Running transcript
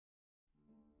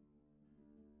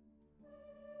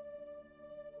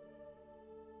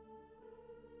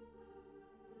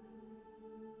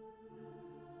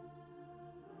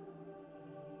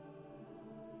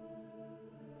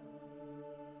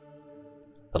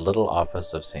The Little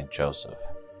Office of St. Joseph.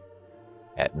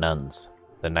 At Nuns,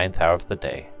 the 9th hour of the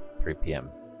day, 3 p.m.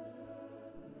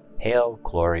 Hail,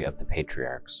 glory of the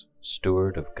patriarchs,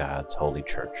 steward of God's holy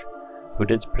church, who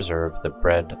didst preserve the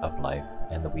bread of life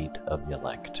and the wheat of the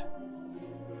elect.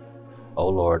 O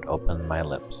Lord, open my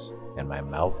lips, and my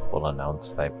mouth will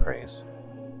announce thy praise.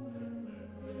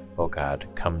 O God,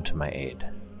 come to my aid.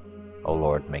 O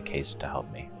Lord, make haste to help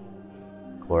me.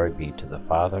 Glory be to the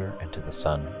Father, and to the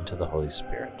Son, and to the Holy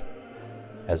Spirit,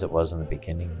 as it was in the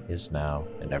beginning, is now,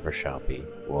 and ever shall be,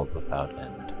 world without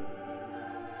end.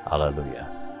 Alleluia.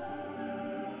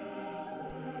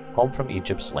 Home from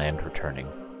Egypt's land returning,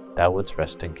 thou wouldst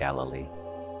rest in Galilee,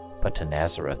 but to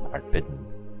Nazareth art bidden,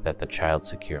 that the child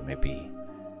secure may be.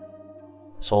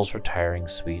 Souls retiring,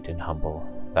 sweet and humble,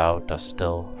 thou dost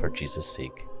still for Jesus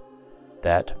seek,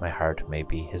 that my heart may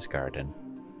be his garden,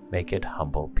 make it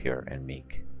humble, pure, and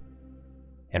meek.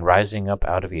 And rising up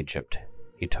out of Egypt,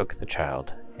 he took the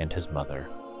child and his mother,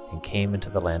 and came into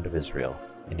the land of Israel,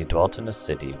 and he dwelt in a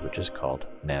city which is called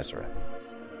Nazareth.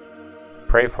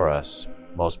 Pray for us,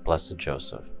 most blessed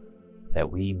Joseph,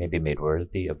 that we may be made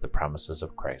worthy of the promises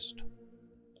of Christ.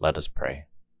 Let us pray.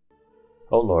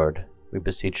 O Lord, we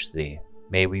beseech thee,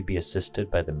 may we be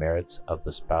assisted by the merits of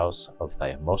the spouse of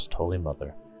thy most holy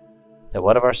Mother, that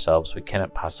what of ourselves we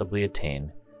cannot possibly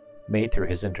attain, may through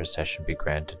his intercession be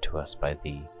granted to us by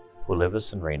thee, who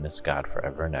livest and reignest God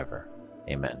forever and ever.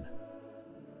 Amen.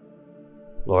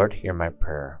 Lord, hear my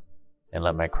prayer, and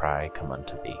let my cry come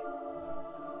unto thee.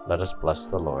 Let us bless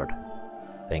the Lord.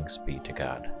 Thanks be to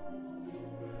God.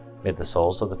 May the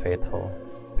souls of the faithful,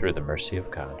 through the mercy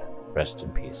of God, rest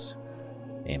in peace.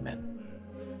 Amen.